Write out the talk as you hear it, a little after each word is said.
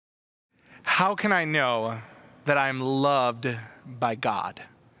How can I know that I'm loved by God?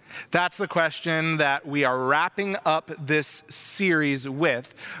 That's the question that we are wrapping up this series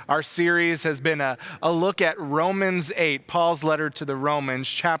with. Our series has been a look at Romans 8, Paul's letter to the Romans,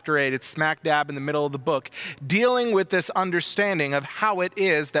 chapter 8. It's smack dab in the middle of the book, dealing with this understanding of how it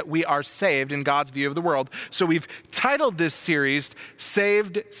is that we are saved in God's view of the world. So we've titled this series,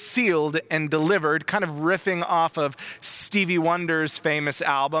 Saved, Sealed, and Delivered, kind of riffing off of Stevie Wonder's famous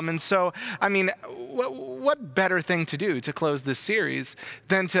album. And so, what better thing to do to close this series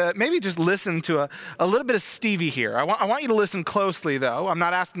than to maybe just listen to a little bit of Stevie here. I want you to listen closely, though. I'm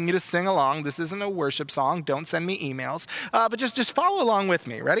not asking you to sing along. This isn't a worship song. Don't send me emails. But just follow along with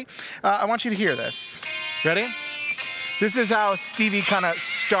me. Ready? I want you to hear this. Ready? This is how Stevie kind of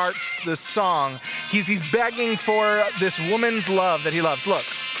starts the song. He's begging for this woman's love that he loves. Look.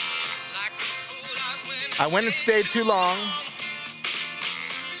 I went and stayed too long.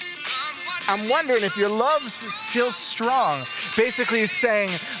 I'm wondering if your love's still strong. Basically he's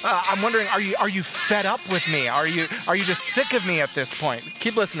saying, I'm wondering, are you fed up with me? Are you just sick of me at this point?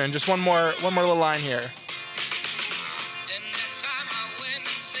 Keep listening, just one more little line here.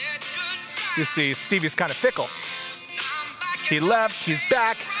 You see, Stevie's kind of fickle. He left, he's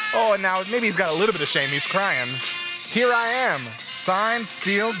back. Oh, and now maybe he's got a little bit of shame, he's crying. Here I am, signed,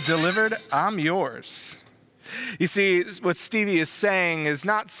 sealed, delivered, I'm yours. You see, what Stevie is saying is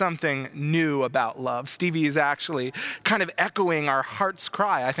not something new about love. Stevie is actually kind of echoing our heart's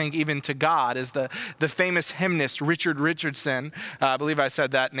cry, I think, even to God, as the famous hymnist Richard Richardson, I believe I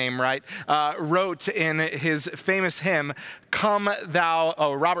said that name right, wrote in his famous hymn,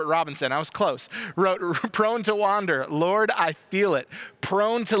 Robert Robinson, I was close, wrote, prone to wander, Lord, I feel it,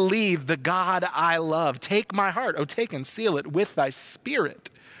 prone to leave the God I love. Take my heart, oh, take and seal it with thy spirit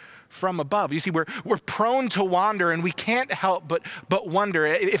from above. You see, we're prone to wander, and we can't help but wonder,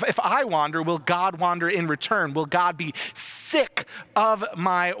 if I wander, will God wander in return? Will God be sick of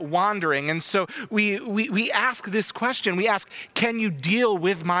my wandering? And so we ask this question. We ask, can you deal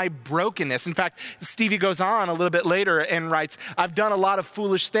with my brokenness? In fact, Stevie goes on a little bit later and writes, I've done a lot of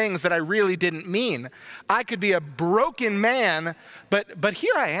foolish things that I really didn't mean. I could be a broken man, but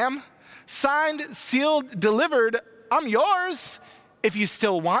here I am, signed, sealed, delivered, I'm yours. If you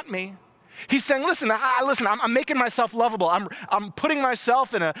still want me. He's saying, listen, I'm making myself lovable. I'm putting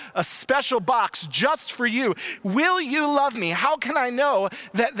myself in a special box just for you. Will you love me? How can I know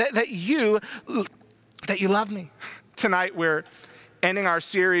that you love me? Tonight we're ending our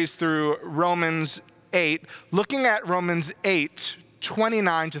series through Romans 8, looking at Romans 8,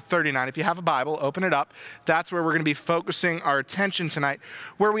 29 to 39. If you have a Bible, open it up. That's where we're going to be focusing our attention tonight,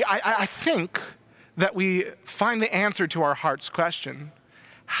 where I think that we find the answer to our heart's question,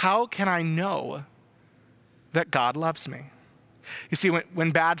 how can I know that God loves me? You see,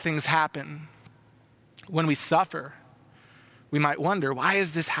 when bad things happen, when we suffer, we might wonder, why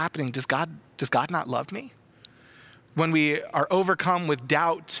is this happening? Does God not love me? When we are overcome with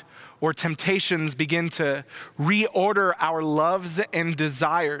doubt or temptations begin to reorder our loves and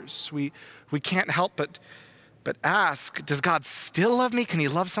desires, we can't help but ask, does God still love me? Can he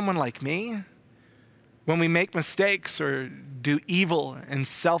love someone like me? When we make mistakes or do evil and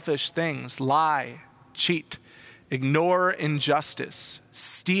selfish things, lie, cheat, ignore injustice,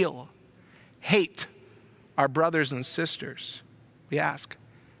 steal, hate our brothers and sisters, we ask,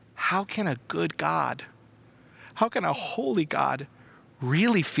 how can a good God, how can a holy God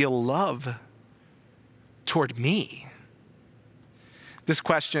really feel love toward me? This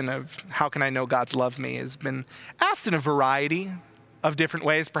question of how can I know God's love me has been asked in a variety of different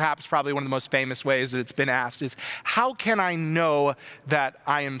ways. Perhaps probably one of the most famous ways that it's been asked is, how can I know that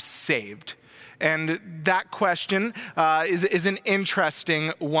I am saved? And that question is an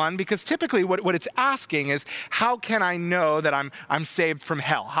interesting one, because typically what it's asking is, how can I know that I'm saved from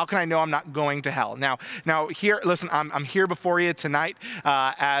hell? How can I know I'm not going to hell? Now here, listen, I'm here before you tonight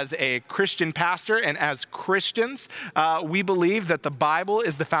as a Christian pastor, and as Christians, we believe that the Bible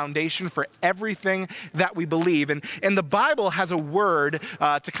is the foundation for everything that we believe. And the Bible has a word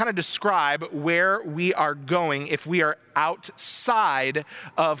to kind of describe where we are going if we are outside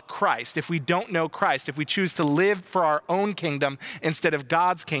of Christ, if we don't know Christ, if we choose to live for our own kingdom instead of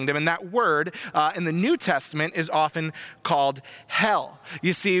God's kingdom. And that word in the New Testament is often called hell.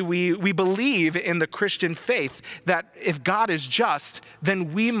 You see, we believe in the Christian faith that if God is just,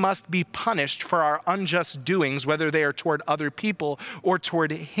 then we must be punished for our unjust doings, whether they are toward other people or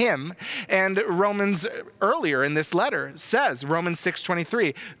toward him. And Romans earlier in this letter says, Romans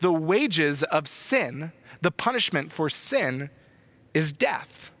 6:23, the wages of sin, the punishment for sin, is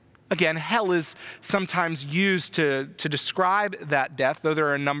death. Again, hell is sometimes used to describe that death, though there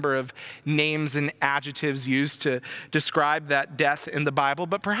are a number of names and adjectives used to describe that death in the Bible.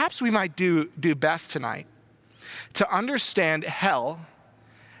 But perhaps we might do best tonight to understand hell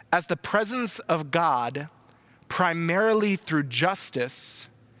as the presence of God primarily through justice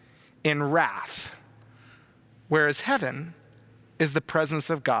in wrath, whereas heaven is the presence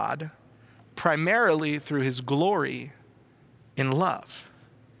of God primarily through his glory in love.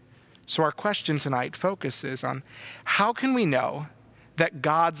 So our question tonight focuses on how can we know that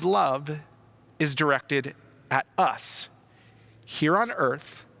God's love is directed at us here on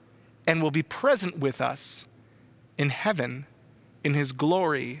earth and will be present with us in heaven in his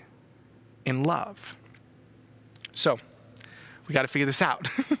glory in love. So we got to figure this out.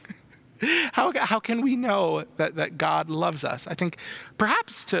 How can we know that God loves us? I think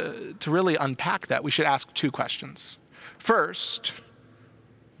perhaps to really unpack that, we should ask two questions. First,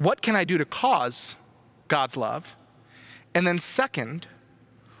 what can I do to cause God's love? And then second,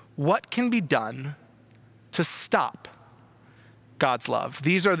 what can be done to stop God's love?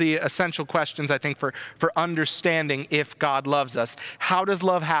 These are the essential questions, I think, for understanding if God loves us. How does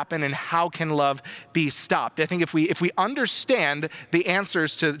love happen and how can love be stopped? I think if we understand the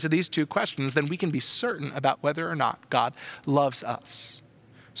answers to these two questions, then we can be certain about whether or not God loves us.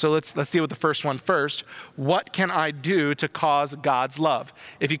 So let's deal with the first one first. What can I do to cause God's love?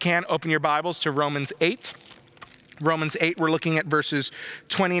 If you can, open your Bibles to Romans 8. Romans 8, we're looking at verses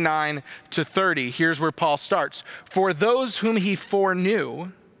 29 to 30. Here's where Paul starts. For those whom he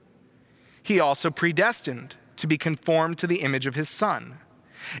foreknew, he also predestined to be conformed to the image of his Son,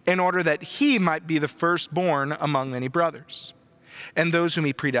 in order that he might be the firstborn among many brothers. And those whom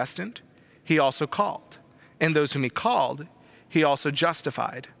he predestined, he also called. And those whom he called, he also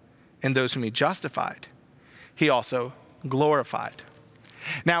justified. And those whom he justified, he also glorified.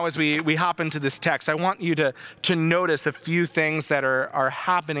 Now, as we hop into this text, I want you to notice a few things that are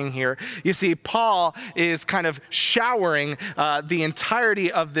happening here. You see, Paul is kind of showering the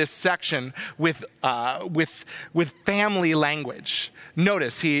entirety of this section with family language.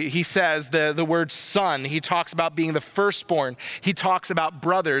 Notice he says the word son. He talks about being the firstborn. He talks about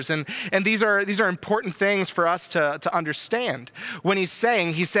brothers, and these are important things for us to understand. When he's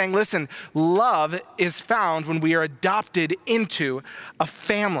saying, listen, love is found when we are adopted into a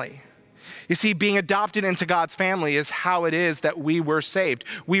family. You see, being adopted into God's family is how it is that we were saved.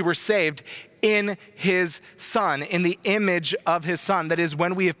 We were saved in his Son, in the image of his Son. That is,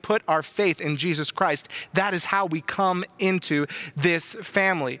 when we have put our faith in Jesus Christ, that is how we come into this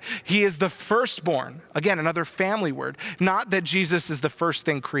family. He is the firstborn. Again, another family word. Not that Jesus is the first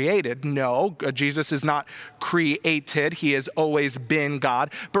thing created. No, Jesus is not created. He has always been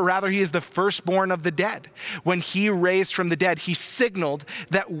God, but rather he is the firstborn of the dead. When he raised from the dead, he signaled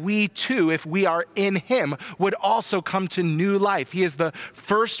that we too, if we are in him, would also come to new life. He is the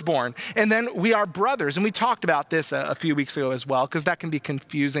firstborn. And then we are brothers. And we talked about this a few weeks ago as well, because that can be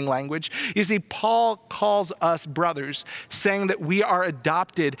confusing language. You see, Paul calls us brothers, saying that we are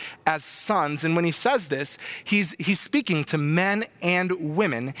adopted as sons. And when he says this, he's speaking to men and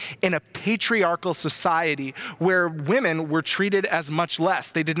women in a patriarchal society where women were treated as much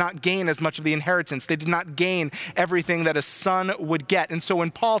less. They did not gain as much of the inheritance. They did not gain everything that a son would get. And so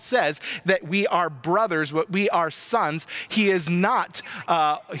when Paul says that we are brothers, we are sons, he is not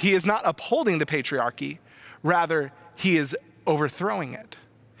upholding the patriarchy. Rather, he is overthrowing it.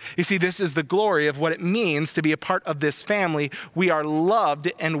 You see, this is the glory of what it means to be a part of this family. We are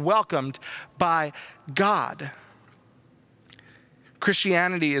loved and welcomed by God.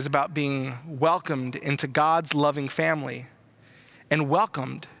 Christianity is about being welcomed into God's loving family and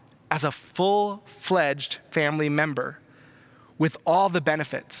welcomed as a full-fledged family member with all the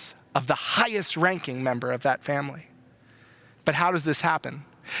benefits of the highest ranking member of that family. But how does this happen?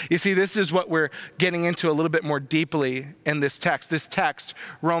 You see, this is what we're getting into a little bit more deeply in this text. This text,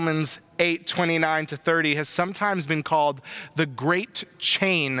 Romans 8, 29 to 30, has sometimes been called the great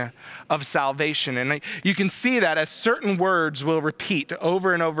chain of salvation. And you can see that as certain words will repeat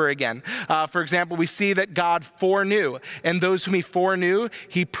over and over again. For example, we see that God foreknew, and those whom he foreknew,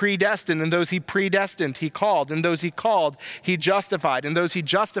 he predestined, and those he predestined, he called, and those he called, he justified, and those he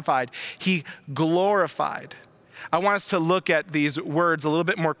justified, he glorified. I want us to look at these words a little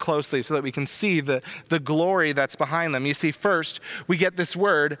bit more closely so that we can see the glory that's behind them. You see, first, we get this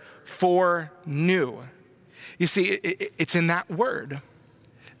word, foreknew. You see, it's in that word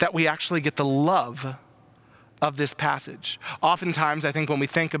that we actually get the love of this passage. Oftentimes, I think when we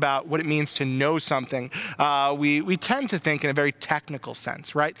think about what it means to know something, we tend to think in a very technical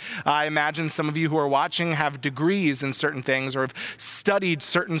sense, right? I imagine some of you who are watching have degrees in certain things or have studied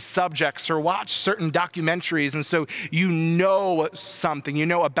certain subjects or watched certain documentaries, and so you know something, you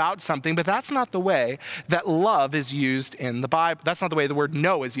know about something, but that's not the way that love is used in the Bible. That's not the way the word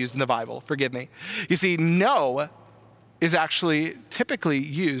know is used in the Bible, forgive me. You see, know is actually typically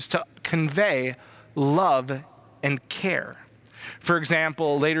used to convey love and care. For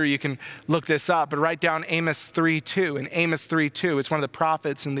example, later you can look this up, but write down Amos 3:2. In Amos 3:2, it's one of the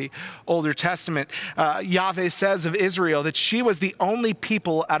prophets in the Older Testament. Yahweh says of Israel that she was the only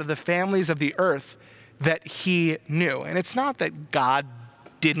people out of the families of the earth that he knew. And it's not that God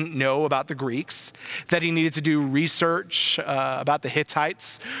didn't know about the Greeks, that he needed to do research about the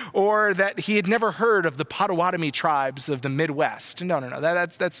Hittites, or that he had never heard of the Potawatomi tribes of the Midwest. No.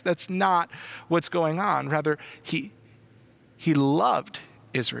 That's not what's going on. Rather, he loved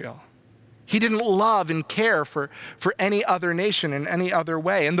Israel. He didn't love and care for any other nation in any other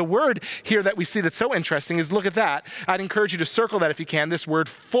way. And the word here that we see that's so interesting is, look at that. I'd encourage you to circle that if you can, this word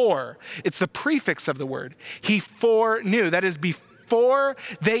for. It's the prefix of the word. He foreknew, that is before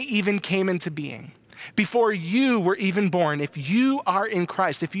they even came into being. Before you were even born, if you are in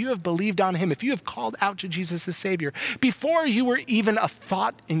Christ, if you have believed on him, if you have called out to Jesus as Savior, before you were even a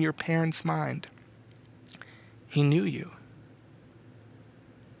thought in your parents' mind, he knew you.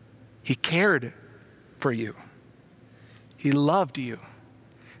 He cared for you. He loved you.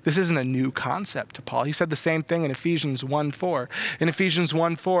 This isn't a new concept to Paul. He said the same thing in Ephesians 1:4. In Ephesians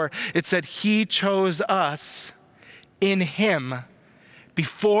 1:4, it said, he chose us in him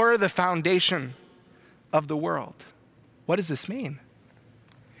before the foundation of the world. What does this mean?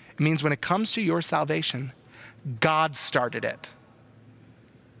 It means when it comes to your salvation, God started it,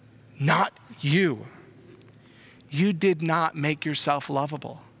 not you. You did not make yourself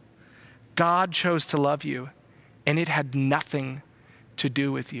lovable. God chose to love you, and it had nothing to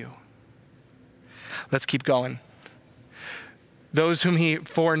do with you. Let's keep going. Those whom he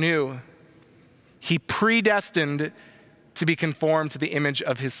foreknew, he predestined to be conformed to the image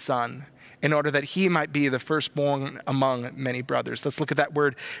of his Son, in order that he might be the firstborn among many brothers. Let's look at that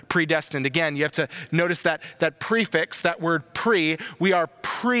word predestined. Again, you have to notice that prefix, that word pre. We are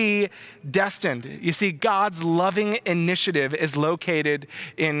predestined. You see, God's loving initiative is located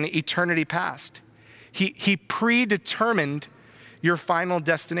in eternity past. He predetermined your final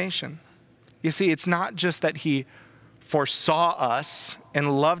destination. You see, it's not just that he foresaw us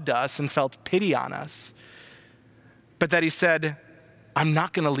and loved us and felt pity on us, but that he said, I'm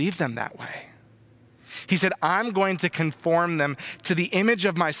not going to leave them that way. He said, I'm going to conform them to the image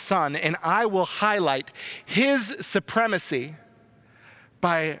of my Son, and I will highlight his supremacy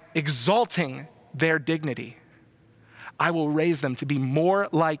by exalting their dignity. I will raise them to be more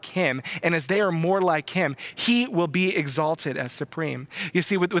like him, and as they are more like him, he will be exalted as supreme. You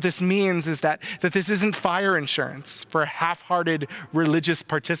see, what this means is that this isn't fire insurance for half-hearted religious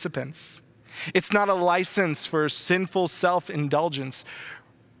participants. It's not a license for sinful self-indulgence.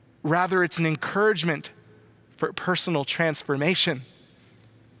 Rather, it's an encouragement for personal transformation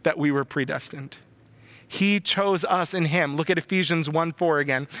that we were predestined. He chose us in him. Look at Ephesians 1:4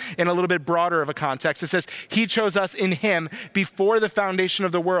 again, in a little bit broader of a context. It says, he chose us in him before the foundation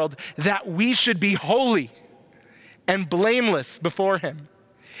of the world, that we should be holy and blameless before him.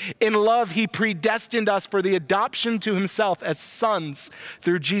 In love, he predestined us for the adoption to himself as sons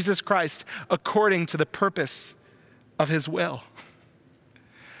through Jesus Christ, according to the purpose of his will.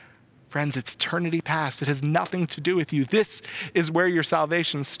 Friends, it's eternity past. It has nothing to do with you. This is where your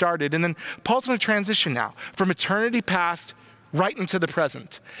salvation started. And then Paul's going to transition now from eternity past right into the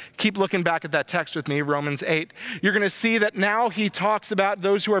present. Keep looking back at that text with me, Romans 8. You're going to see that now he talks about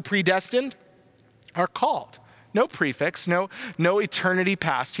those who are predestined are called. No prefix, no eternity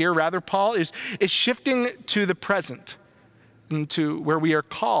past here. Rather, Paul is shifting to the present, into where we are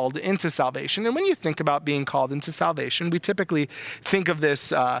called into salvation. And when you think about being called into salvation, we typically think of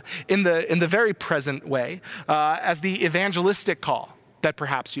this in the very present way as the evangelistic call that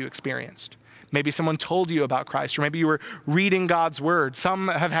perhaps you experienced. Maybe someone told you about Christ, or maybe you were reading God's word. Some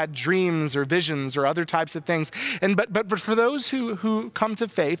have had dreams or visions or other types of things. But for those who come to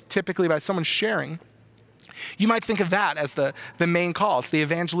faith, typically by someone sharing, you might think of that as the main call. It's the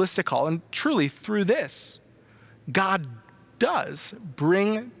evangelistic call. And truly, through this, God does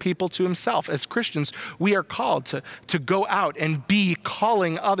bring people to himself. As Christians, we are called to go out and be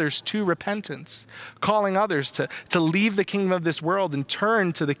calling others to repentance, calling others to leave the kingdom of this world and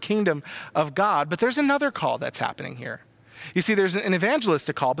turn to the kingdom of God. But there's another call that's happening here. You see, there's an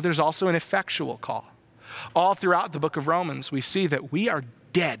evangelistic call, but there's also an effectual call. All throughout the book of Romans, we see that we are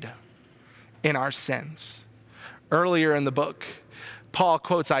dead in our sins. Earlier in the book, Paul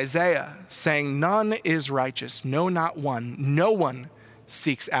quotes Isaiah saying, "None is righteous, no, not one. No one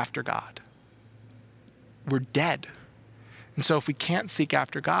seeks after God." We're dead. And so if we can't seek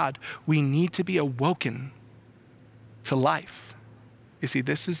after God, we need to be awoken to life. You see,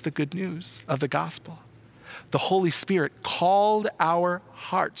 this is the good news of the gospel. The Holy Spirit called our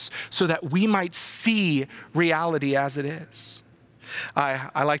hearts so that we might see reality as it is.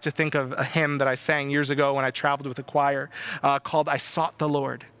 I like to think of a hymn that I sang years ago when I traveled with a choir called "I Sought the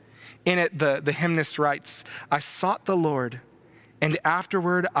Lord." In it, the hymnist writes, "I sought the Lord, and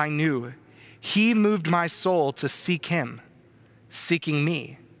afterward I knew he moved my soul to seek him, seeking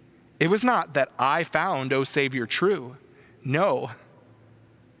me. It was not that I found, O Savior, true. No,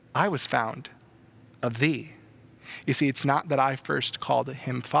 I was found of thee." You see, it's not that I first called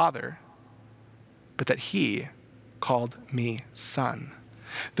him Father, but that he called me Son.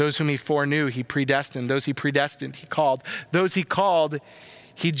 Those whom he foreknew, he predestined. Those he predestined, he called. Those he called,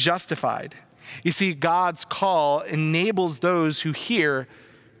 he justified. You see, God's call enables those who hear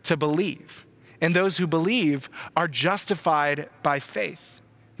to believe. And those who believe are justified by faith.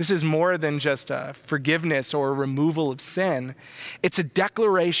 This is more than just a forgiveness or a removal of sin. It's a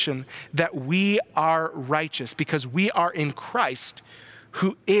declaration that we are righteous because we are in Christ,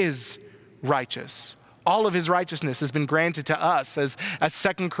 who is righteous. All of his righteousness has been granted to us, as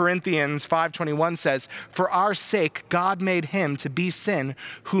 2 Corinthians 5:21 says, "For our sake God made him to be sin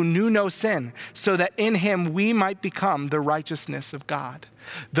who knew no sin, so that in him we might become the righteousness of God."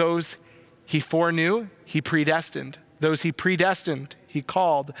 Those he foreknew, he predestined. Those he predestined, he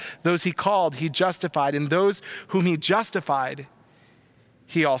called. Those he called, he justified. And those whom he justified,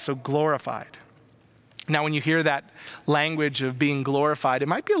 he also glorified. Now, when you hear that language of being glorified, it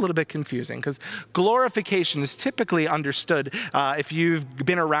might be a little bit confusing because glorification is typically understood, if you've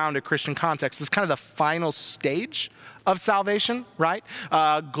been around a Christian context, as kind of the final stage of salvation, right?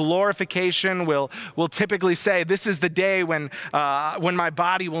 Glorification will typically say, this is the day when my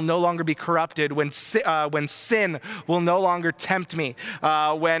body will no longer be corrupted, when sin will no longer tempt me,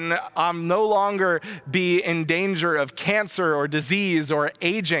 when I'm no longer be in danger of cancer or disease or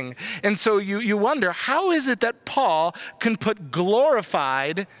aging. And so you wonder, how is it that Paul can put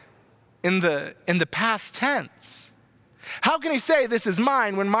glorified in the past tense? How can he say this is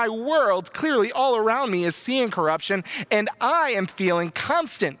mine when my world clearly all around me is seeing corruption and I am feeling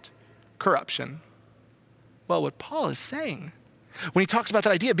constant corruption? Well, what Paul is saying, when he talks about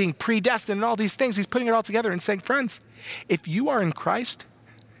that idea of being predestined and all these things, he's putting it all together and saying, friends, if you are in Christ,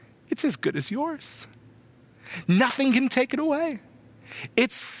 it's as good as yours. Nothing can take it away.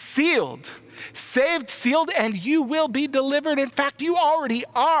 It's sealed, saved, sealed, and you will be delivered. In fact, you already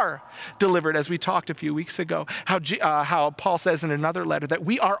are delivered, as we talked a few weeks ago, how Paul says in another letter that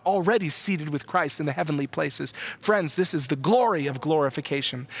we are already seated with Christ in the heavenly places. Friends, this is the glory of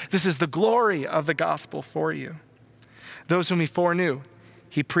glorification. This is the glory of the gospel for you. Those whom he foreknew,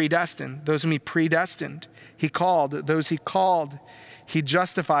 he predestined. Those whom he predestined, he called. Those he called, he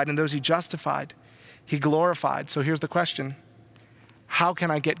justified. And those he justified, he glorified. So here's the question. How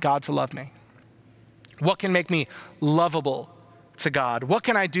can I get God to love me? What can make me lovable to God? What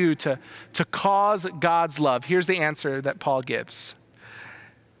can I do to cause God's love? Here's the answer that Paul gives.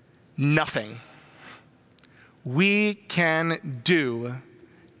 Nothing. We can do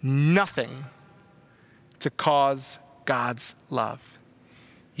nothing to cause God's love.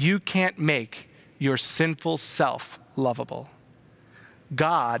 You can't make your sinful self lovable.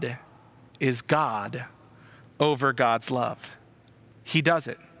 God is God over God's love. He does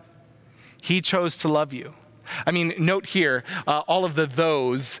it. He chose to love you. I mean, note here, all of the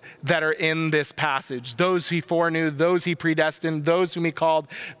those that are in this passage, those he foreknew, those he predestined, those whom he called,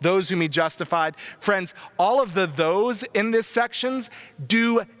 those whom he justified. Friends, all of the those in this sections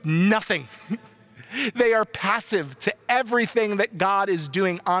do nothing. They are passive to everything that God is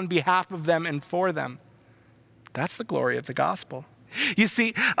doing on behalf of them and for them. That's the glory of the gospel. You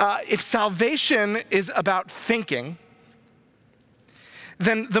see, if salvation is about thinking,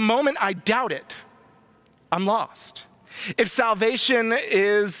 then the moment I doubt it, I'm lost. If salvation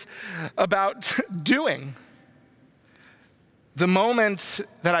is about doing, the moment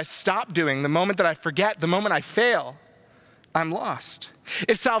that I stop doing, the moment that I forget, the moment I fail, I'm lost.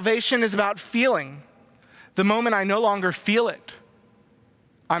 If salvation is about feeling, the moment I no longer feel it,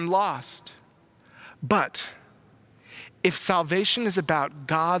 I'm lost. But if salvation is about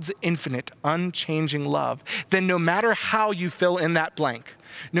God's infinite, unchanging love, then no matter how you fill in that blank,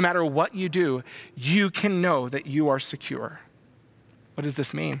 no matter what you do, you can know that you are secure. What does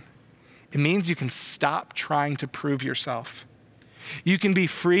this mean? It means you can stop trying to prove yourself. You can be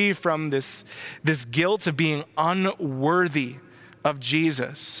free from this guilt of being unworthy of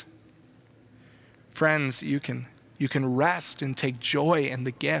Jesus. Friends, you can rest and take joy in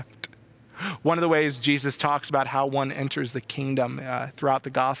the gift. One of the ways Jesus talks about how one enters the kingdom throughout the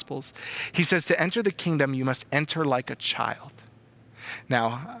Gospels, he says to enter the kingdom, you must enter like a child.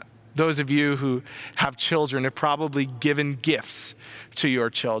 Now, those of you who have children have probably given gifts to your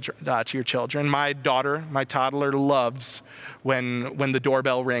children. My daughter, my toddler, loves when the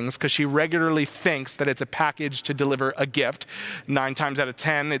doorbell rings because she regularly thinks that it's a package to deliver a gift. 9 times out of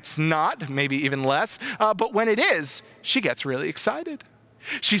 10, it's not, maybe even less. But when it is, she gets really excited.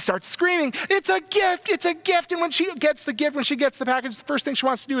 She starts screaming, it's a gift, it's a gift. And when she gets the gift, when she gets the package, the first thing she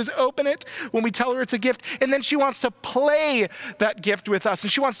wants to do is open it when we tell her it's a gift. And then she wants to play that gift with us.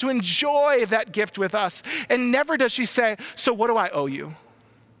 And she wants to enjoy that gift with us. And never does she say, so what do I owe you?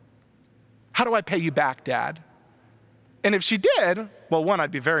 How do I pay you back, Dad? And if she did, well, one, I'd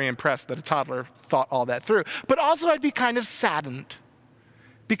be very impressed that a toddler thought all that through. But also I'd be kind of saddened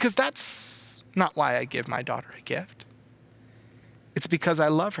because that's not why I give my daughter a gift. It's because I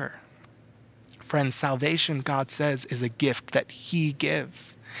love her. Friends, salvation, God says, is a gift that he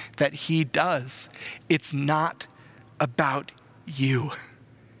gives, that he does. It's not about you.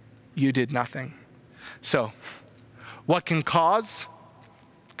 You did nothing. So, what can cause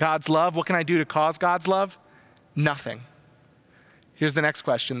God's love? What can I do to cause God's love? Nothing. Here's the next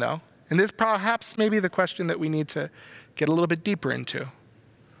question, though. And this perhaps may be the question that we need to get a little bit deeper into.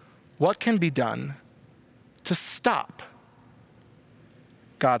 What can be done to stop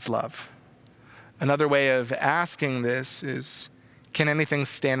God's love? Another way of asking this is, can anything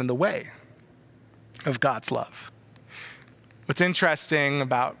stand in the way of God's love? What's interesting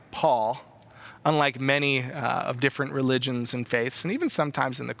about Paul, unlike many of different religions and faiths, and even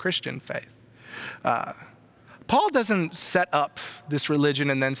sometimes in the Christian faith, Paul doesn't set up this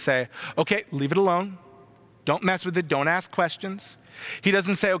religion and then say, okay, leave it alone. Don't mess with it. Don't ask questions. He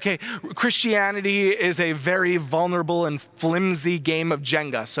doesn't say, okay, Christianity is a very vulnerable and flimsy game of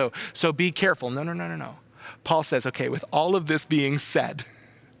Jenga, so be careful. No. Paul says, okay, with all of this being said,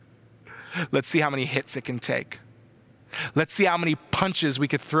 let's see how many hits it can take. Let's see how many punches we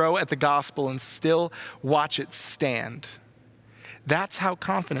could throw at the gospel and still watch it stand. That's how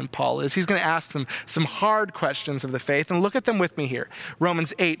confident Paul is. He's going to ask some hard questions of the faith, and look at them with me here.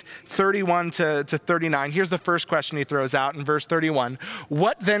 Romans 8, 31 to 39. Here's the first question he throws out in verse 31.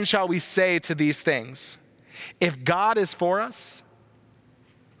 What then shall we say to these things? If God is for us,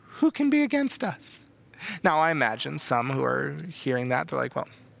 who can be against us? Now, I imagine some who are hearing that, they're like, well,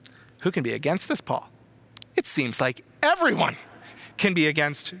 who can be against us, Paul? It seems like everyone can be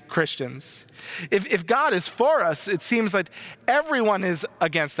against Christians. If God is for us, it seems like everyone is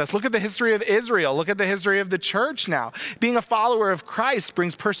against us. Look at the history of Israel. Look at the history of the church now. Being a follower of Christ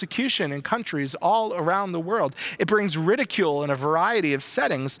brings persecution in countries all around the world. It brings ridicule in a variety of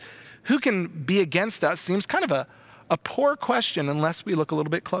settings. Who can be against us seems kind of a poor question unless we look a little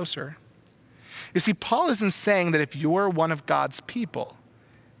bit closer. You see, Paul isn't saying that if you're one of God's people,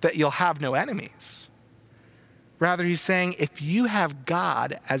 that you'll have no enemies. Rather, he's saying if you have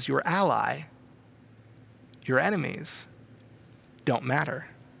God as your ally, your enemies don't matter.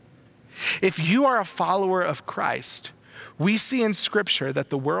 If you are a follower of Christ, we see in Scripture that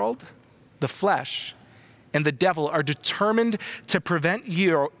the world, the flesh, and the devil are determined to prevent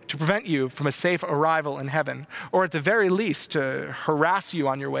you from a safe arrival in heaven, or at the very least to harass you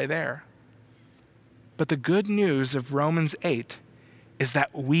on your way there. But the good news of Romans 8 is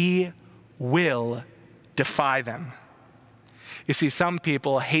that we will defy them. You see, some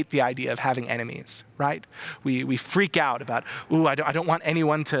people hate the idea of having enemies, right? We freak out about, I don't want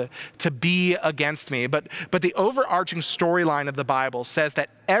anyone to be against me. But the overarching storyline of the Bible says that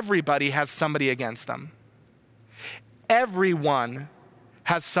everybody has somebody against them. Everyone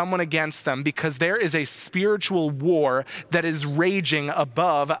has someone against them because there is a spiritual war that is raging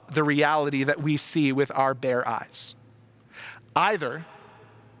above the reality that we see with our bare eyes. Either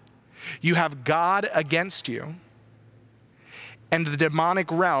you have God against you and the demonic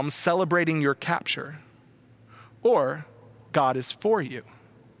realm celebrating your capture, or God is for you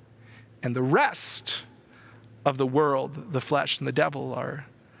and the rest of the world, the flesh, and the devil are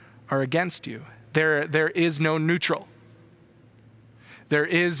against you. There is no neutral. There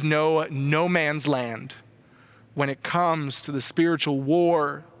is no man's land when it comes to the spiritual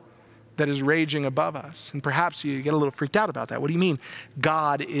war that is raging above us. And perhaps you get a little freaked out about that. What do you mean,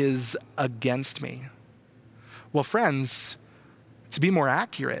 God is against me? Well, friends, to be more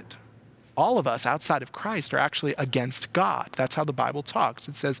accurate, all of us outside of Christ are actually against God. That's how the Bible talks.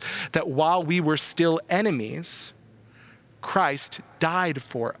 It says that while we were still enemies, Christ died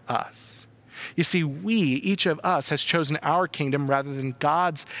for us. You see, each of us has chosen our kingdom rather than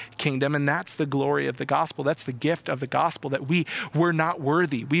God's kingdom, and that's the glory of the gospel. That's the gift of the gospel, that we were not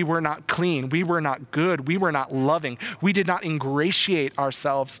worthy, we were not clean, we were not good, we were not loving, we did not ingratiate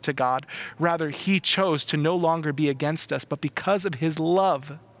ourselves to God. Rather, he chose to no longer be against us, but because of his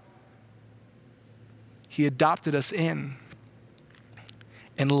love, he adopted us in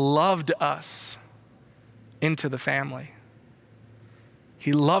and loved us into the family.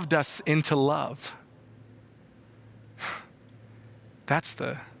 He loved us into love. That's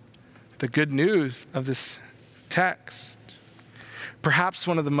the good news of this text. Perhaps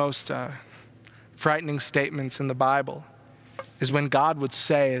one of the most frightening statements in the Bible is when God would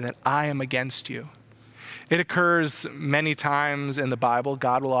say that I am against you. It occurs many times in the Bible.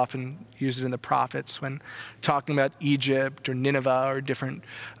 God will often use it in the prophets when talking about Egypt or Nineveh or different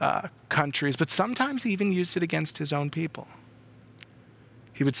countries, but sometimes he even used it against his own people.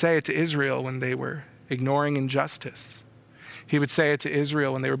 He would say it to Israel when they were ignoring injustice. He would say it to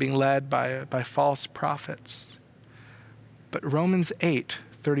Israel when they were being led by false prophets. But Romans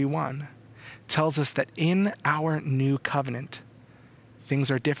 8:31 tells us that in our new covenant, things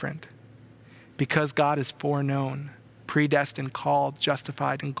are different. Because God is foreknown, predestined, called,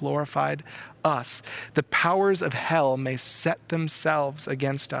 justified, and glorified us, the powers of hell may set themselves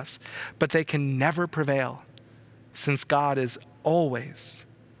against us, but they can never prevail, since God is always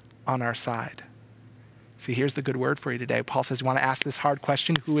on our side. See, here's the good word for you today. Paul says, you want to ask this hard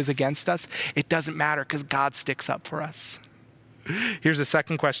question, who is against us? It doesn't matter because God sticks up for us. Here's the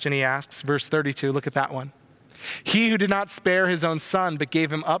second question he asks, verse 32. Look at that one. He who did not spare his own son, but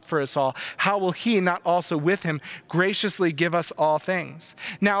gave him up for us all, how will he not also with him graciously give us all things?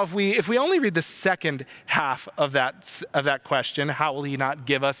 Now, if we only read the second half of that question, how will he not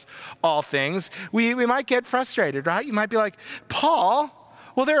give us all things? We might get frustrated, right? You might be like, Paul,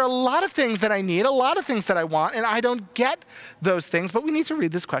 well, there are a lot of things that I need, a lot of things that I want, and I don't get those things, but we need to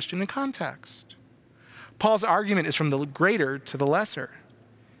read this question in context. Paul's argument is from the greater to the lesser.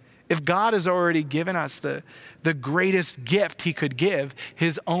 If God has already given us the greatest gift he could give,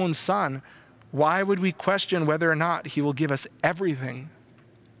 his own son, why would we question whether or not he will give us everything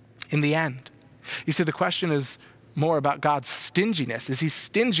in the end? You see, the question is more about God's stinginess. Is he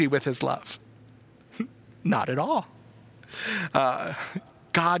stingy with his love? Not at all.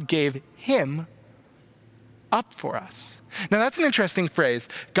 God gave him up for us. Now that's an interesting phrase.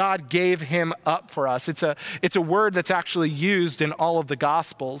 God gave him up for us. It's a word that's actually used in all of the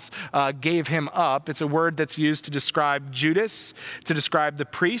Gospels. Gave him up. It's a word that's used to describe Judas, to describe the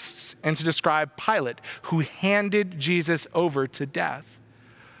priests, and to describe Pilate, who handed Jesus over to death.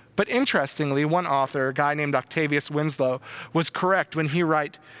 But interestingly, one author, a guy named Octavius Winslow, was correct when he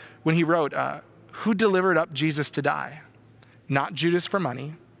wrote, who delivered up Jesus to die? Not Judas for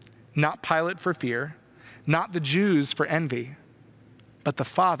money, not Pilate for fear, not the Jews for envy, but the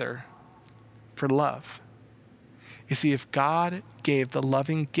Father for love. You see, if God gave the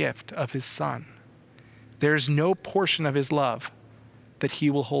loving gift of his Son, there is no portion of his love that he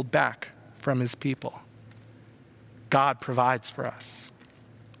will hold back from his people. God provides for us.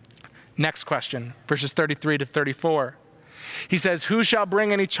 Next question, verses 33 to 34. He says, who shall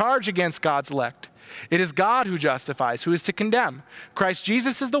bring any charge against God's elect? It is God who justifies, who is to condemn. Christ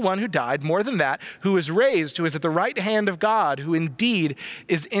Jesus is the one who died, more than that, who is raised, who is at the right hand of God, who indeed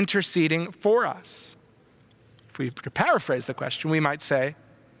is interceding for us. If we could paraphrase the question, we might say,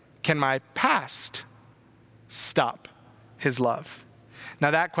 can my past stop his love?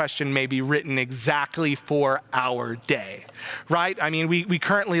 Now that question may be written exactly for our day, right? I mean, we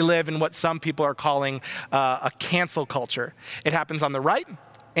currently live in what some people are calling a cancel culture. It happens on the right,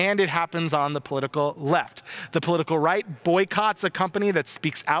 and it happens on the political left. The political right boycotts a company that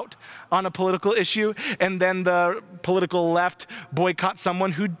speaks out on a political issue, and then the political left boycotts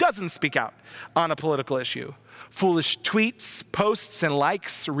someone who doesn't speak out on a political issue. Foolish tweets, posts, and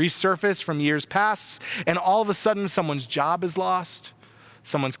likes resurface from years past, and all of a sudden someone's job is lost,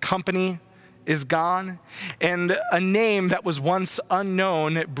 someone's company is gone, and a name that was once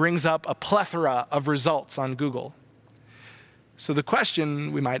unknown brings up a plethora of results on Google. So the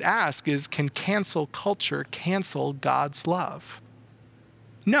question we might ask is, can cancel culture cancel God's love?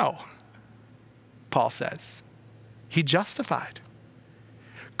 No, Paul says. He justified.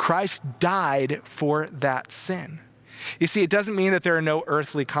 Christ died for that sin. You see, it doesn't mean that there are no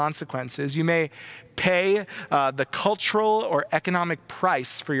earthly consequences. You may pay the cultural or economic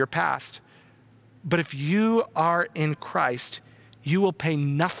price for your past. But if you are in Christ, you will pay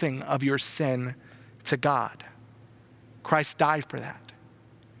nothing of your sin to God. Christ died for that.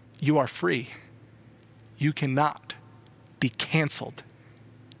 You are free. You cannot be canceled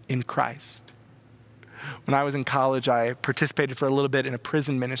in Christ. When I was in college, I participated for a little bit in a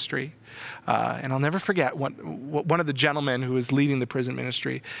prison ministry. And I'll never forget what one of the gentlemen who was leading the prison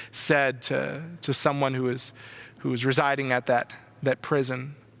ministry said to someone who was residing at that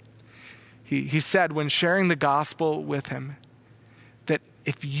prison. He said, when sharing the gospel with him, that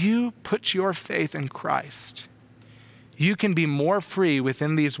if you put your faith in Christ, you can be more free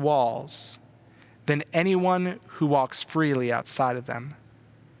within these walls than anyone who walks freely outside of them.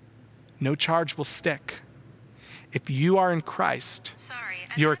 No charge will stick. If you are in Christ,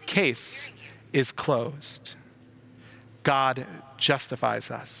 your case is closed. God justifies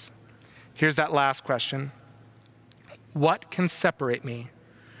us. Here's that last question. What can separate me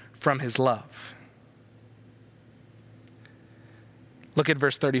from his love? Look at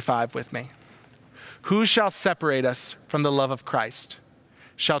verse 35 with me. Who shall separate us from the love of Christ?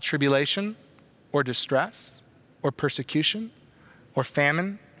 Shall tribulation or distress or persecution or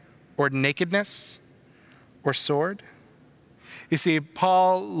famine or nakedness or sword? You see,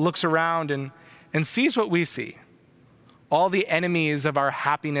 Paul looks around and sees what we see, all the enemies of our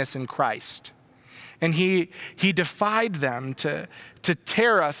happiness in Christ. And he defied them to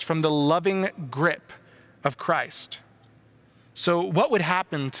tear us from the loving grip of Christ. So what would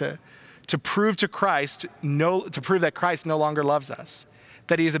happen to prove to Christ, to prove that Christ no longer loves us,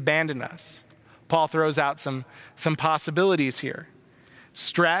 that he has abandoned us? Paul throws out some possibilities here.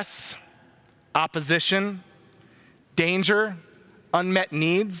 Stress, opposition, danger, unmet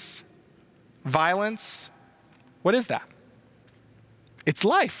needs, violence. What is that? It's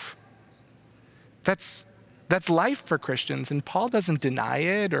life. That's life for Christians, and Paul doesn't deny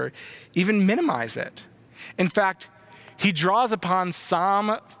it or even minimize it. In fact, he draws upon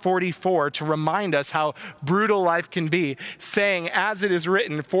Psalm 44 to remind us how brutal life can be, saying, as it is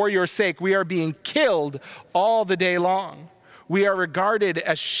written, for your sake we are being killed all the day long. We are regarded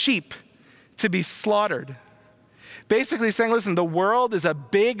as sheep to be slaughtered. Basically saying, listen, the world is a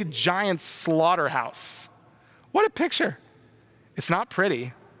big, giant slaughterhouse. What a picture. It's not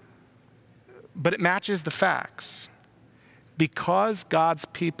pretty, but it matches the facts. Because God's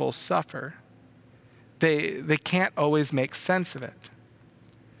people suffer, they can't always make sense of it.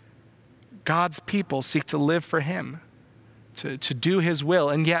 God's people seek to live for him, to do his will,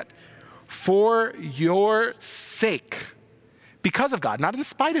 and yet for your sake, because of God, not in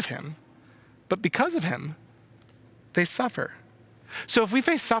spite of him, but because of him, they suffer. So if we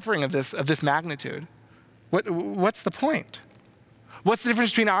face suffering of this magnitude, what's the point? What's the difference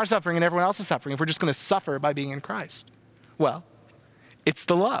between our suffering and everyone else's suffering if we're just going to suffer by being in Christ? Well, it's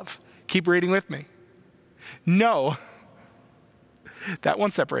the love. Keep reading with me. No, that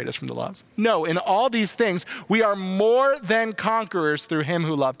won't separate us from the love. No, in all these things, we are more than conquerors through him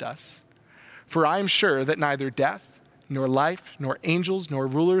who loved us. For I am sure that neither death, nor life, nor angels, nor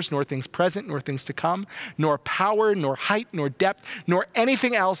rulers, nor things present, nor things to come, nor power, nor height, nor depth, nor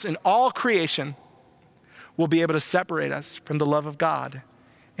anything else in all creation will be able to separate us from the love of God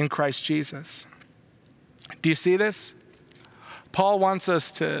in Christ Jesus. Do you see this? Paul wants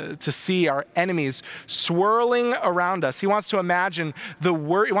us to see our enemies swirling around us. He wants to imagine the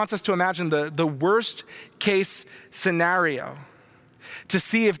worst case scenario, to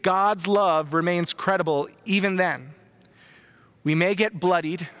see if God's love remains credible even then. We may get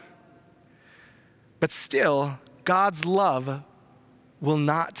bloodied, but still, God's love will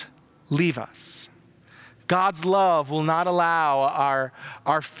not leave us. God's love will not allow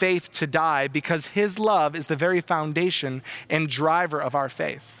our faith to die, because his love is the very foundation and driver of our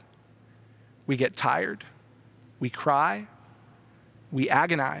faith. We get tired, we cry, we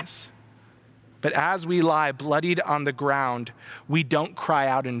agonize. But as we lie bloodied on the ground, we don't cry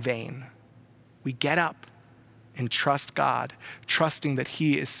out in vain. We get up and trust God, trusting that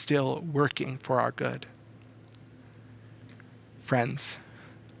he is still working for our good. Friends,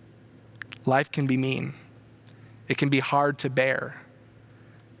 life can be mean. It can be hard to bear.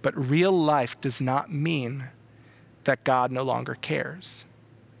 But real life does not mean that God no longer cares.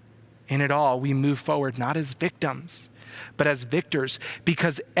 In it all, we move forward not as victims, but as victors,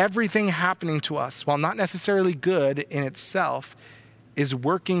 because everything happening to us, while not necessarily good in itself, is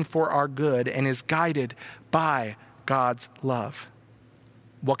working for our good and is guided by God's love.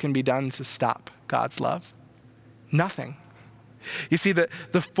 What can be done to stop God's love? Nothing. You see, the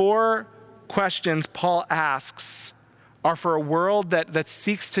four questions Paul asks are for a world that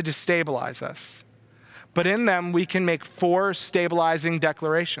seeks to destabilize us. But in them, we can make four stabilizing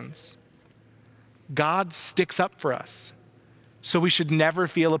declarations. God sticks up for us. so we should never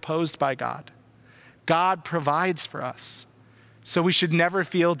feel opposed by God. God provides for us, so we should never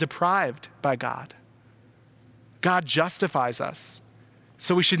feel deprived by God. God justifies us,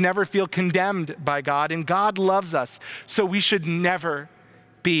 so we should never feel condemned by God. And God loves us, so we should never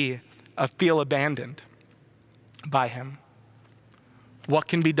feel abandoned by him. What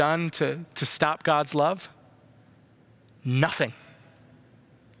can be done to stop God's love? Nothing.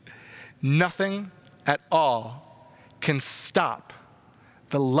 Nothing at all can stop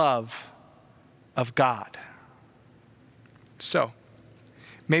the love of God. So,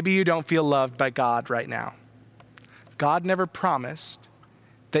 maybe you don't feel loved by God right now. God never promised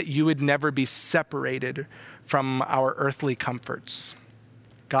that you would never be separated from our earthly comforts.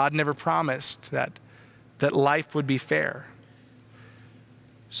 God never promised that life would be fair.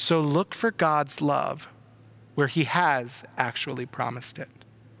 So look for God's love where he has actually promised it.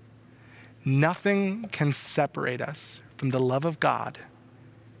 Nothing can separate us from the love of God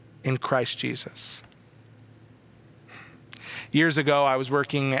in Christ Jesus. Years ago, I was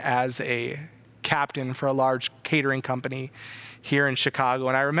working as a captain for a large catering company here in Chicago,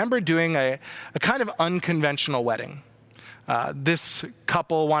 and I remember doing a kind of unconventional wedding. This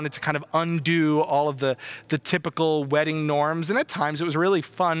couple wanted to kind of undo all of the typical wedding norms, and at times it was a really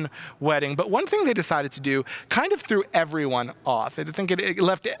fun wedding. But one thing they decided to do kind of threw everyone off. I think it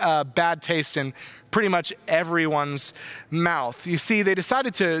left a bad taste in pretty much everyone's mouth. You see, they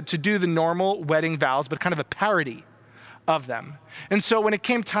decided to do the normal wedding vows, but kind of a parody of them. And so when it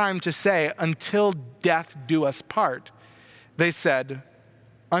came time to say, "Until death do us part," they said,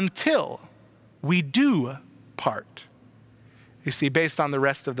 "Until we do part." You see, based on the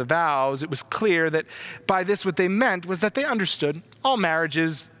rest of the vows, it was clear that by this what they meant was that they understood all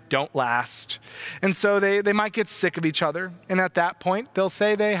marriages don't last. And so they might get sick of each other, and at that point, they'll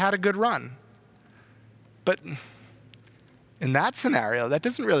say they had a good run. But in that scenario, that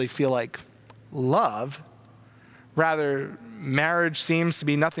doesn't really feel like love. Rather, marriage seems to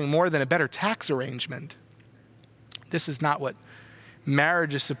be nothing more than a better tax arrangement. This is not what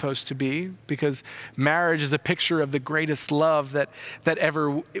marriage is supposed to be, because marriage is a picture of the greatest love that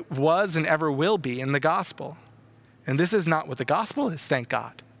ever was and ever will be in the gospel. And this is not what the gospel is, thank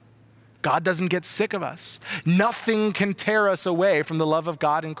God. God doesn't get sick of us. Nothing can tear us away from the love of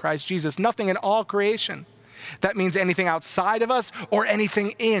God in Christ Jesus. Nothing in all creation. That means anything outside of us or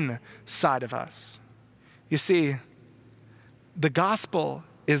anything inside of us. You see, the gospel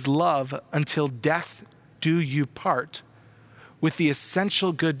is love until death do you part, with the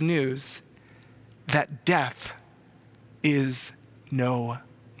essential good news that death is no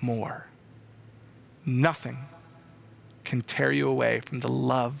more. Nothing can tear you away from the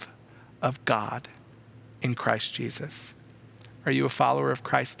love of God in Christ Jesus. Are you a follower of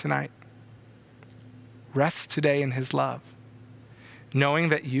Christ tonight? Rest today in his love, knowing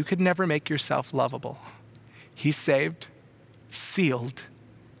that you could never make yourself lovable. He saved, sealed,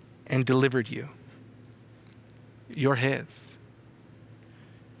 and delivered you. You're his.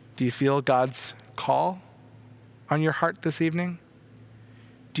 Do you feel God's call on your heart this evening?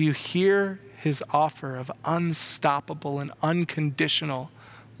 Do you hear his offer of unstoppable and unconditional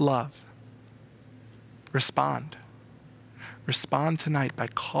love? Respond. Respond tonight by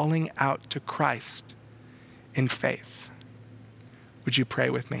calling out to Christ in faith. Would you pray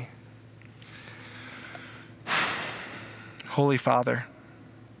with me? Holy Father,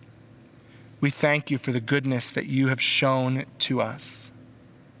 we thank you for the goodness that you have shown to us.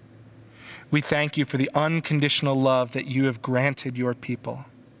 We thank you for the unconditional love that you have granted your people.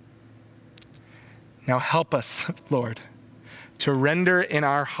 Now help us, Lord, to render in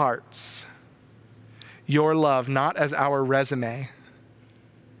our hearts your love, not as our resume,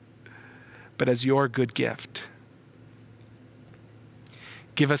 but as your good gift.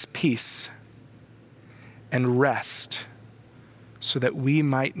 Give us peace and rest so that we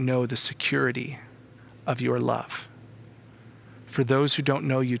might know the security of your love. For those who don't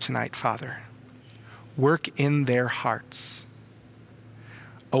know you tonight, Father, work in their hearts.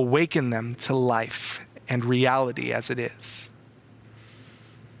 Awaken them to life and reality as it is.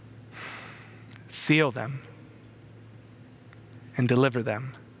 Seal them and deliver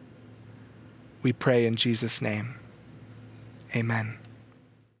them. We pray in Jesus' name. Amen.